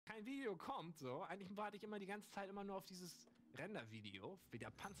kein Video kommt, so. Eigentlich warte ich immer die ganze Zeit immer nur auf dieses Render-Video, wie der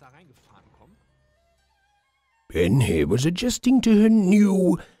Panzer reingefahren kommt. Penny was adjusting to her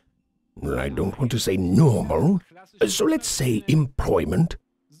new, I don't want to say normal, so let's say employment,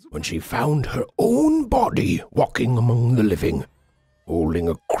 when she found her own body walking among the living, holding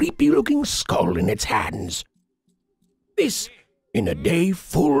a creepy-looking skull in its hands. This, in a day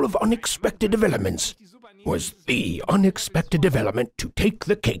full of unexpected developments, was the unexpected development to take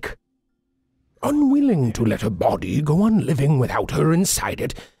the cake. Unwilling to let her body go on living without her inside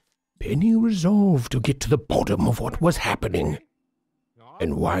it, Penny resolved to get to the bottom of what was happening.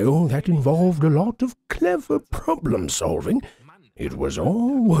 And while that involved a lot of clever problem-solving, it was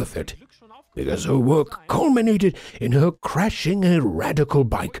all worth it, because her work culminated in her crashing a radical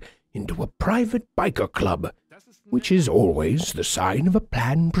bike into a private biker club, which is always the sign of a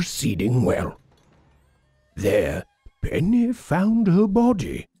plan proceeding well. There, Penny found her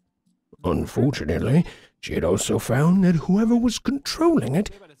body. Unfortunately, she had also found that whoever was controlling it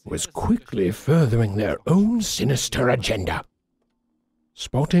was quickly furthering their own sinister agenda.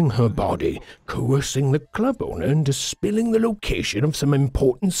 Spotting her body coercing the club owner into spilling the location of some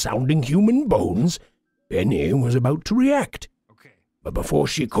important-sounding human bones, Penny was about to react. But before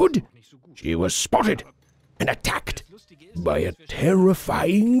she could, she was spotted and attacked by a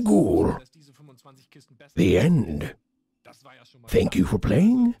terrifying ghoul. The end. Thank you for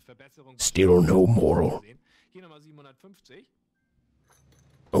playing. Still no moral.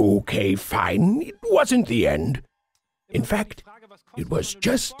 Okay, fine. It wasn't the end. In fact, it was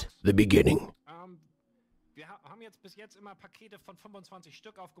just the beginning.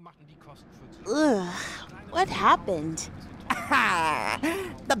 Ugh, what happened?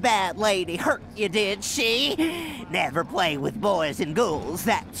 The bad lady hurt you, did she? Never play with boys and ghouls.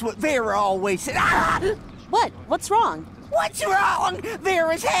 That's what Vera always said. What? What's wrong? What's wrong?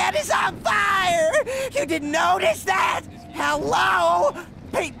 Vera's head is on fire! You didn't notice that? Hello?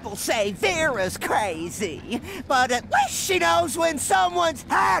 People say Vera's crazy, but at least she knows when someone's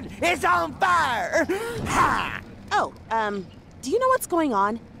head is on fire! Ha! Oh, do you know what's going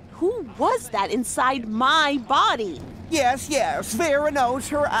on? Who was that inside my body? Yes, Vera knows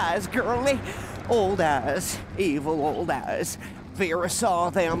her eyes, girlie. Old eyes, evil old eyes. Vera saw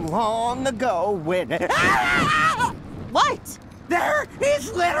them long ago when... What? There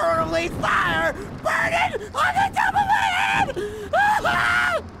is literally fire burning on the top of my head!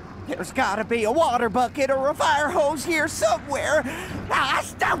 There's gotta be a water bucket or a fire hose here somewhere.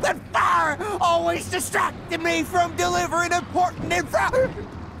 Stop that fire! Always distracting me from delivering important info.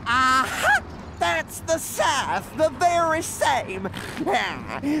 Aha! That's the scythe, the very same.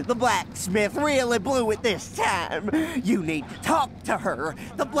 The blacksmith really blew it this time. You need to talk to her.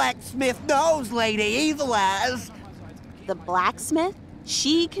 The blacksmith knows Lady Evil Eyes. The blacksmith?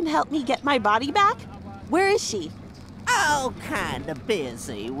 She can help me get my body back? Where is she? Oh, kinda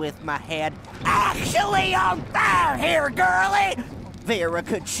busy with my head actually on fire here, girlie! Vera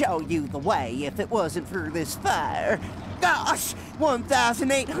could show you the way if it wasn't for this fire. Gosh,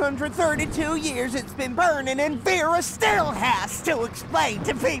 1,832 years it's been burning, and Vera still has to explain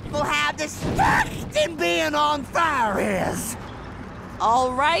to people how distracting being on fire is.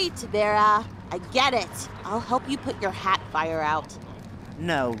 All right, Vera. I get it. I'll help you put your hat fire out.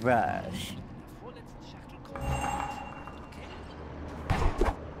 No rush.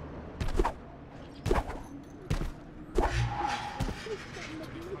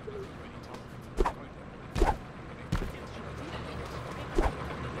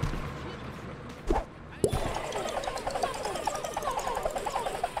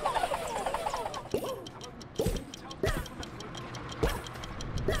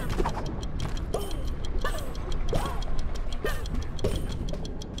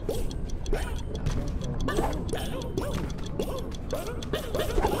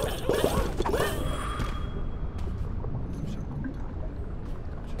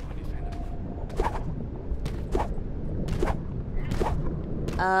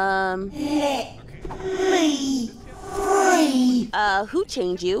 Let me free. Who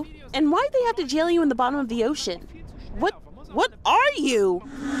chained you? And why'd they have to jail you in the bottom of the ocean? What are you?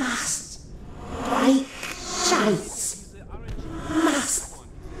 Must break chains. Must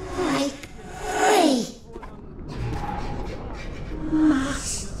break free.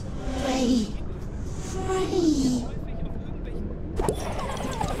 Must be free.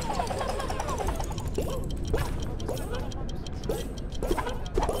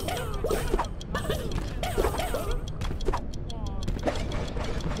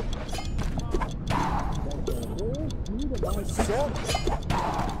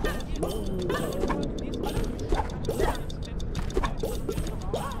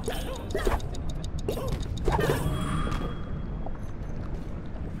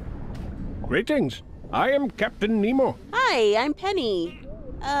 Greetings. I am Captain Nemo. Hi, I'm Penny.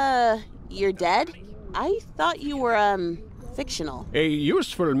 You're dead? I thought you were, fictional. A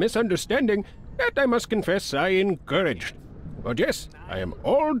useful misunderstanding that I must confess I encouraged. But yes, I am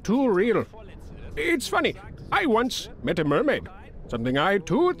all too real. It's funny, I once met a mermaid. Something I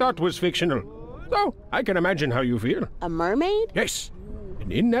too thought was fictional. So, I can imagine how you feel. A mermaid? Yes,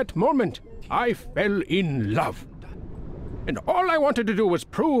 and in that moment, I fell in love. And all I wanted to do was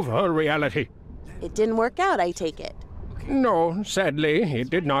prove her reality. It didn't work out, I take it. No, sadly,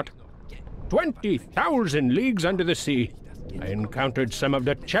 it did not. 20,000 leagues under the sea, I encountered some of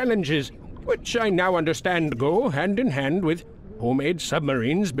the challenges, which I now understand go hand in hand with homemade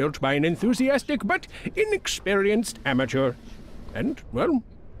submarines built by an enthusiastic but inexperienced amateur. And, well,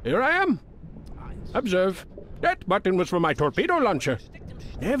 here I am. Observe, that button was for my torpedo launcher.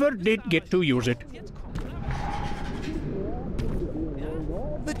 Never did get to use it.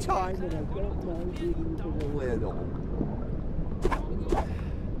 The time when I don't mind getting a little.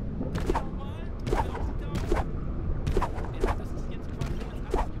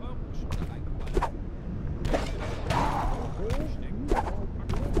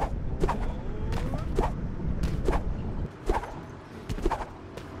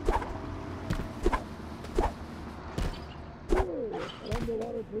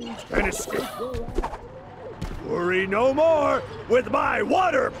 And escape. Worry no more with my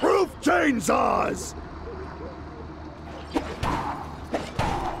waterproof chainsaws!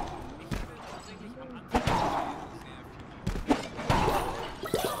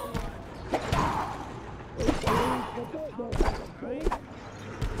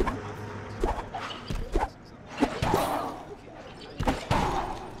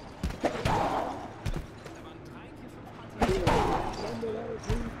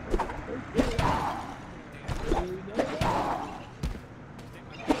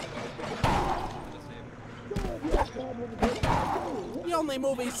 The only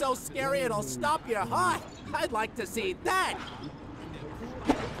movie so scary it'll stop your heart. I'd like to see that.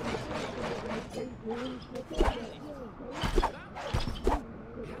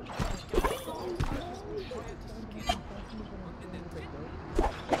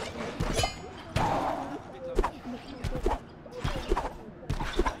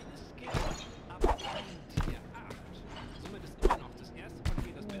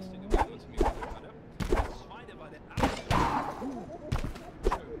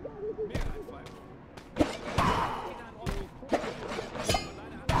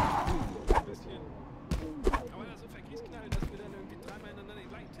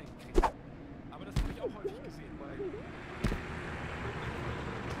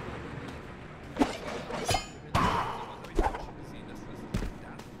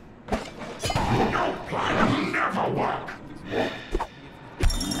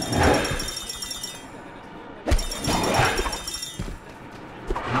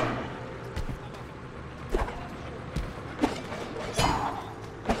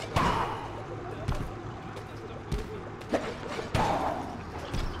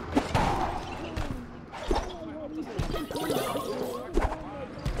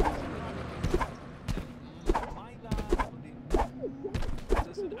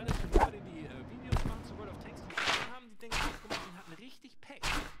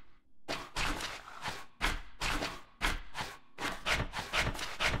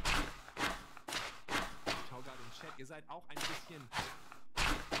 Ihr seid auch ein bisschen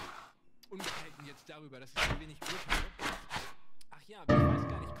ungehalten jetzt darüber, dass ich so wenig Glück habe. Ach ja, ich weiß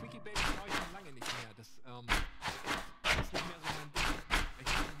gar nicht, Quickie Baby schaue ich schon lange nicht mehr. Das ist nicht mehr so mein Ding. Ich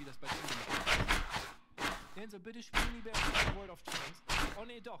weiß nicht, wie das bei dir ist. Denn so, bitte spielen lieber World of Tanks. Oh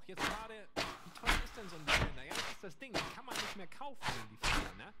ne, doch, jetzt gerade, wie teuer ist denn so ein Defender? Ja, das ist das Ding, den kann man nicht mehr kaufen, den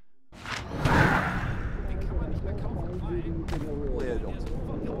Defender, ne? Den kann man nicht mehr kaufen, weil der so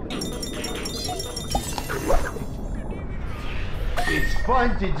It's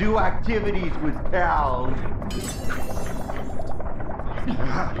fun to do activities with pals.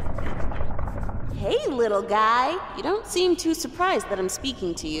 Hey, little guy. You don't seem too surprised that I'm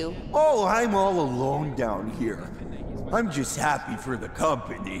speaking to you. Oh, I'm all alone down here. I'm just happy for the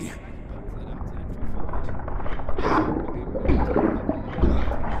company.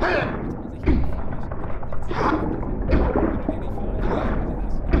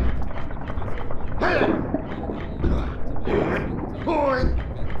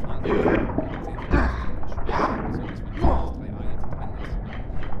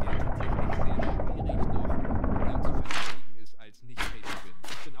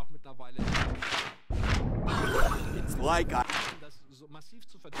 das so massiv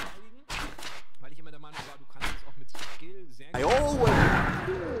zu verteidigen Weil ich immer der Meinung war, du kannst es auch mit Skill sehr I gut. always...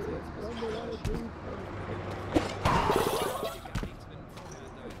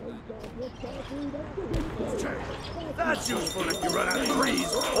 That's useful if you run out of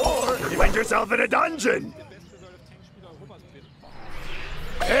trees, or you find yourself in a dungeon.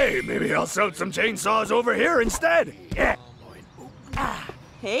 Hey, maybe I'll sell some chainsaws over here instead. Yeah.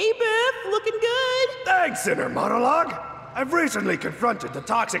 Hey, Biff, looking good. Thanks, inner monologue. I've recently confronted the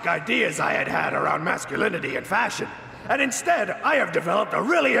toxic ideas I had around masculinity and fashion, and instead, I have developed a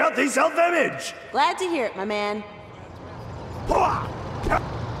really healthy self-image. Glad to hear it, my man.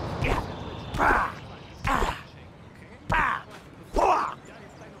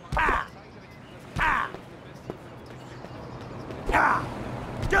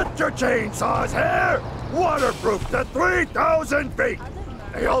 Get your chainsaws here! Waterproof to 3,000 feet!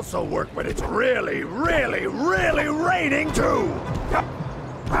 They also work when it's really, really, really raining too!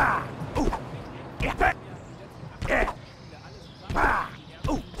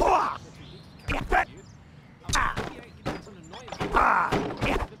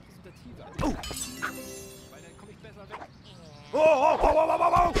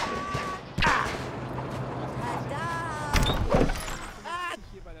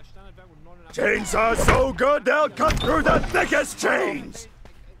 Chainsaws so good they'll cut through the thickest chains!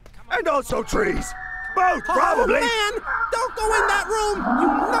 And also trees! Both, probably! Oh, man! Don't go in that room! You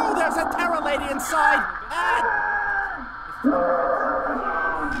know there's a terror lady inside!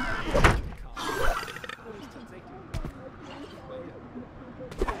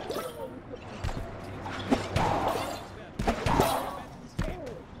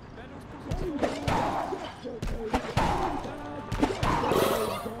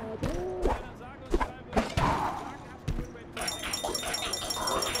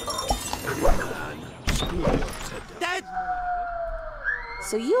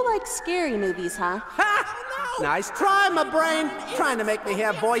 So you like scary movies, huh? Ha! Nice try, my brain. Trying to make me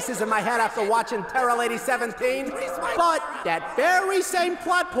hear voices in my head after watching Terror Lady 17. But that very same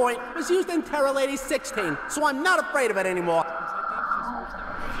plot point was used in Terror Lady 16, so I'm not afraid of it anymore.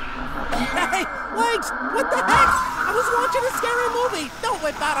 Hey, Legs! What the heck? I was watching a scary movie. Don't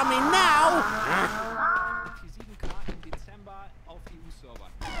whip out on me now.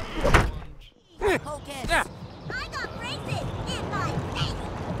 Hocus! I got braces in my face!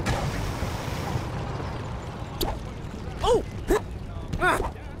 Oh!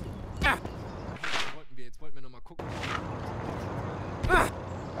 Jetzt wollten wir noch mal gucken.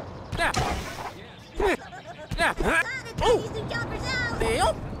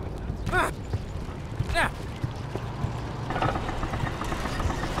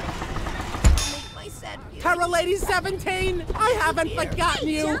 Terror Lady 17, I haven't forgotten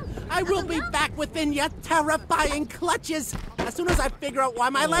you. I will be back within your terrifying clutches as soon as I figure out why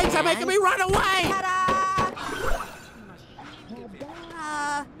my legs are making me run away.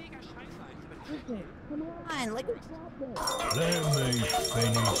 Let me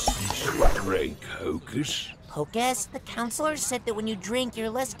finish this drink, Hocus. Hocus, the counselor said that when you drink, you're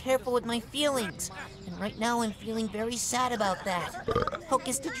less careful with my feelings. And right now, I'm feeling very sad about that.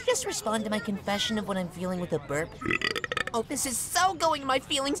 Hocus, did you just respond to my confession of what I'm feeling with a burp? Oh, this is so going in my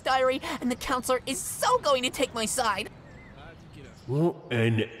feelings diary, and the counselor is so going to take my side. What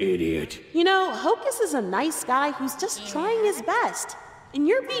an idiot. You know, Hocus is a nice guy who's just trying his best. And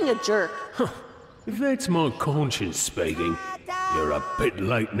you're being a jerk. If that's my conscience speaking, you're a bit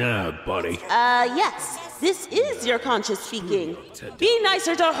late now, buddy. Yes. This is your conscience speaking. Be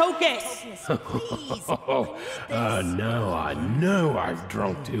nicer to Hocus! Now I know I've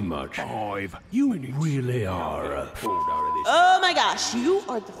drunk too much. You really are a... Oh my gosh, you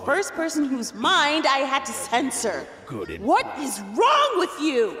are the first person whose mind I had to censor. Good. What is wrong with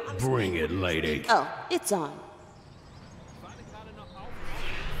you? Bring it, lady. Oh, it's on.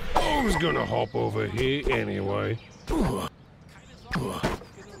 I was gonna hop over here anyway.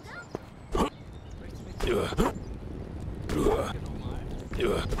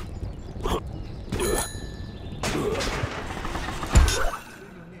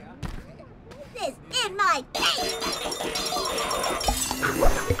 This in my face!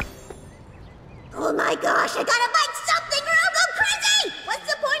 Oh my gosh, I gotta bite something or I'll go crazy! What's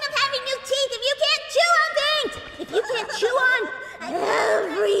the point of having new teeth if you can't chew on things? If you can't chew on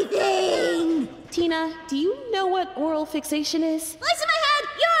everything! Tina, do you know what oral fixation is? Voice in my head,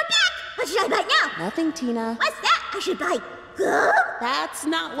 you're back! What should I bite now? Nothing, Tina. What's that? I should bite gum? That's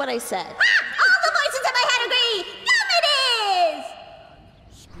not what I said. Ah! All the voices in my head agree! Gum it is!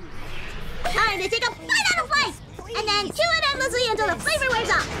 Time to take a bite out of life! And then chew it endlessly until the flavor wears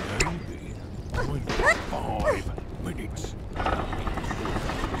off! 5 minutes.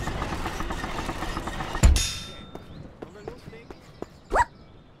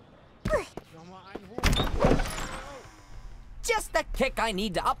 kick I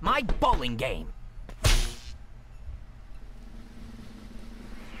need to up my bowling game.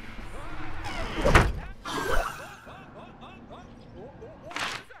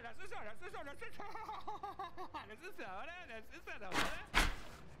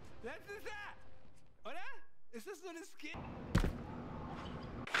 Ist das so eine Skin?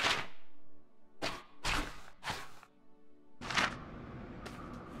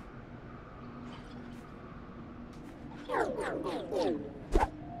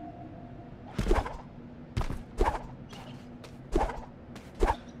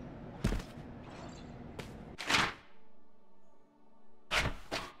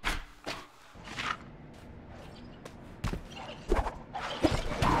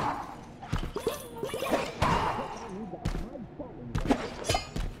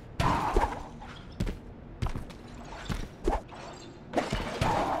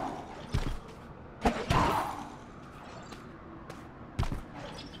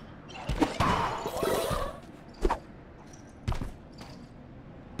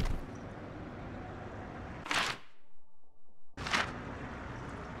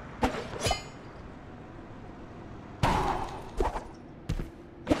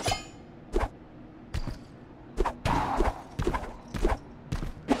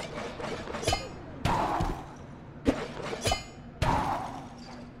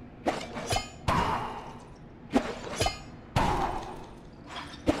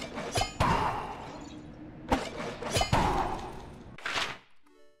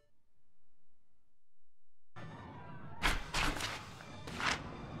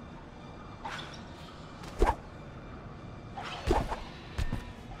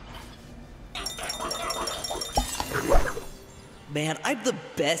 Man, I'm the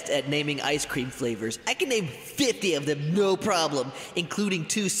best at naming ice cream flavors. I can name 50 of them, no problem, including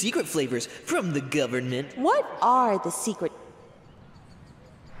 2 secret flavors from the government. What are the secret?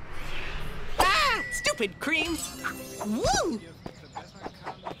 Ah! Stupid cream! Woo!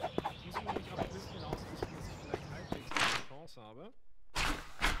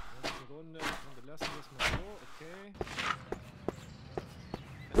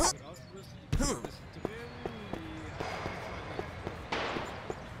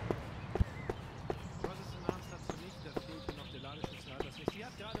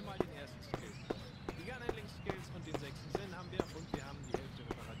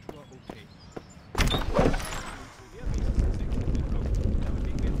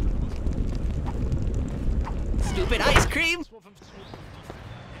 Stupid ice cream!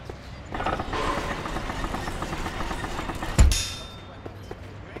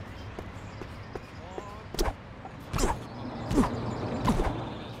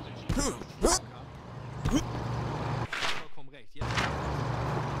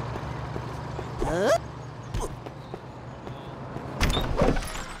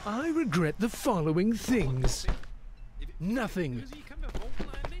 I regret the following things. Nothing.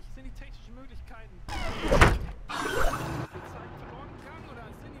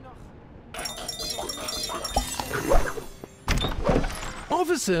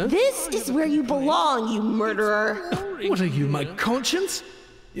 Officer? This is where you belong, you murderer. What are you, my conscience?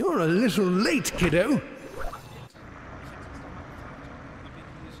 You're a little late, kiddo.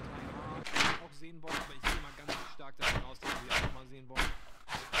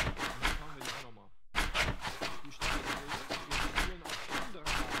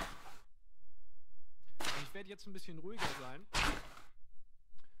 Ich werde jetzt ein bisschen ruhiger sein.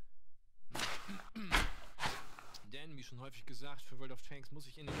 Denn, wie schon häufig gesagt, für World of Tanks muss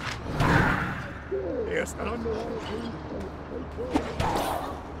ich in den... Erst dran.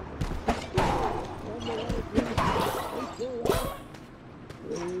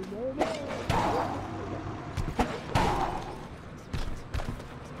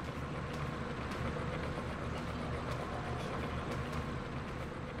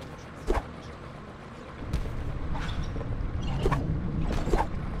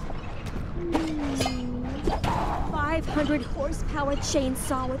 Horsepower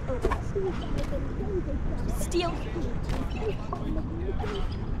chainsaw with over 2,000 steel.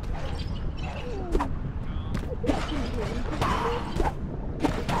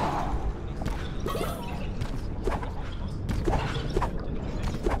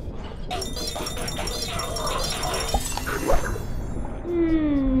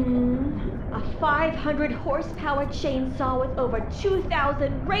 A 500 horsepower chainsaw with over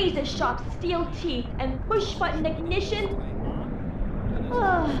 2,000 razor-sharp steel teeth and push-button ignition.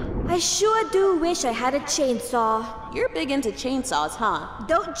 I sure do wish I had a chainsaw. You're big into chainsaws, huh?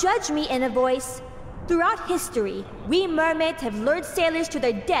 Don't judge me, Inner Voice. Throughout history, we mermaids have lured sailors to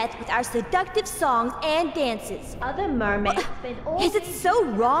their death with our seductive songs and dances. Other mermaids spend all Is it so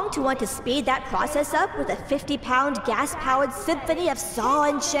wrong to want to speed that process up with a 50-pound gas-powered symphony of saw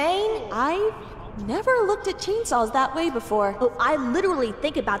and chain? I've never looked at chainsaws that way before. Oh, I literally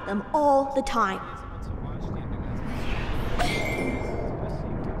think about them all the time.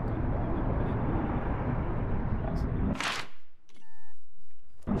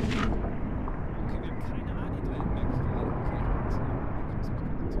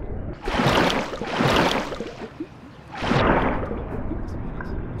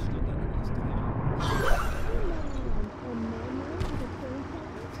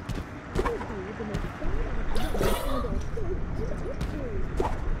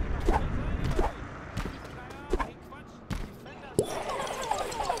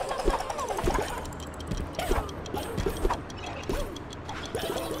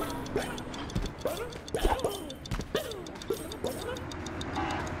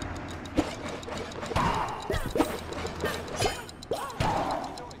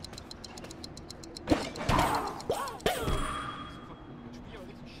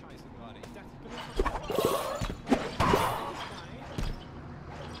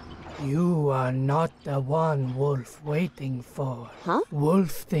 You are not the one Wolf waiting for. Huh?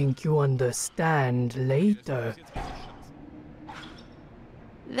 Wolf think you understand later.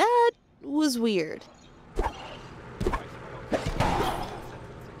 That was weird.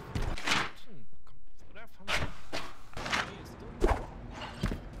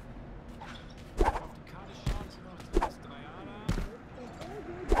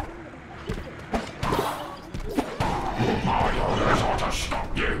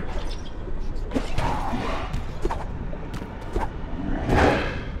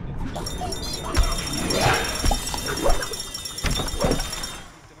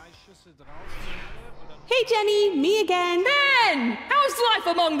 Hey Jenny, me again. Ben! How's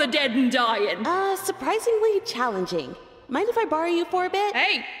life among the dead and dying? Surprisingly challenging. Mind if I borrow you for a bit?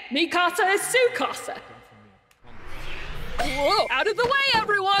 Hey, mi casa is su casa. Whoa, out of the way,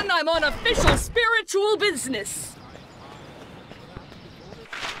 everyone! I'm on official spiritual business.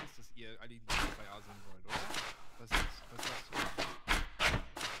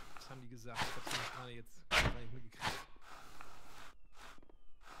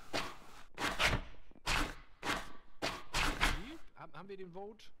 Haben wir den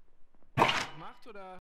Vote gemacht oder?